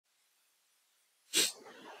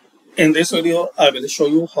In this video, I will show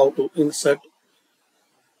you how to insert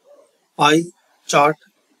pie chart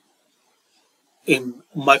in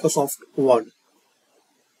Microsoft Word.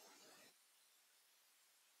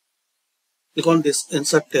 Click on this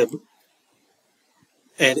Insert tab,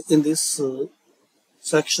 and in this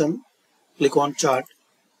section, click on Chart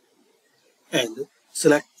and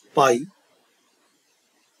select pie.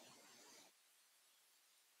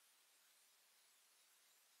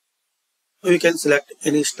 You can select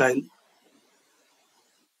any style: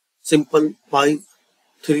 simple pie,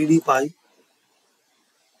 3D pie,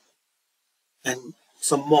 and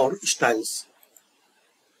some more styles.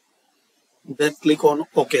 Then click on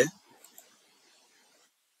OK.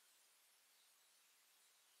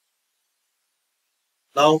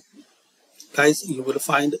 Now, guys, you will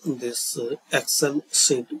find this Excel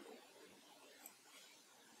sheet.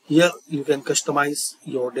 Here you can customize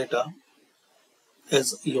your data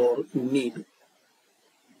as your need.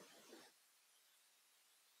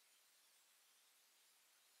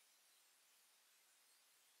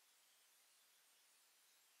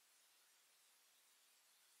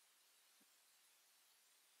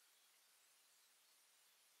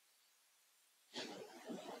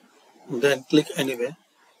 Then click anywhere.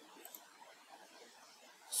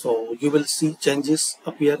 So you will see changes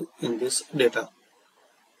appear in this data.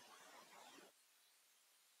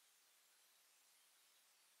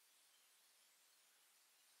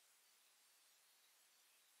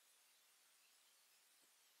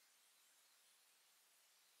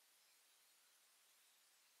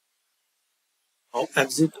 Now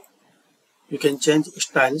exit. You can change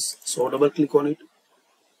styles. So double click on it.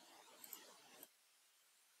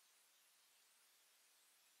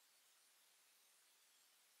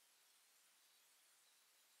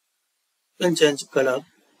 You can change color,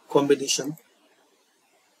 combination,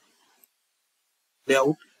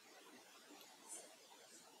 layout.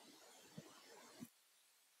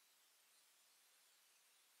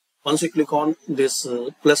 Once you click on this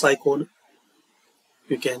plus icon,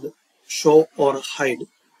 you can show or hide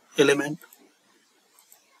element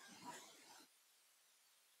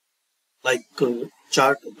like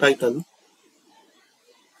chart title. You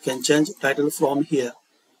can change title from here.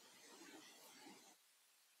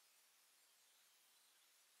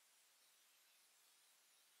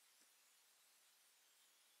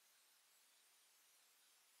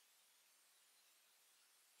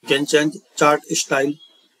 You can change chart style. You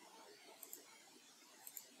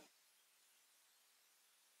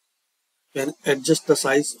can adjust the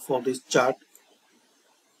size for this chart.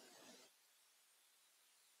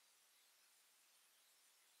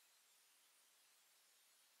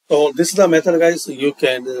 So this is the method, guys. You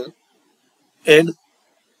can add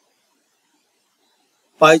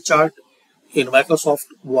pie chart in Microsoft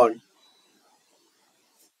Word.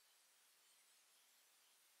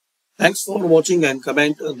 Thanks for watching, and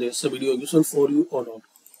comment this video useful for you or not.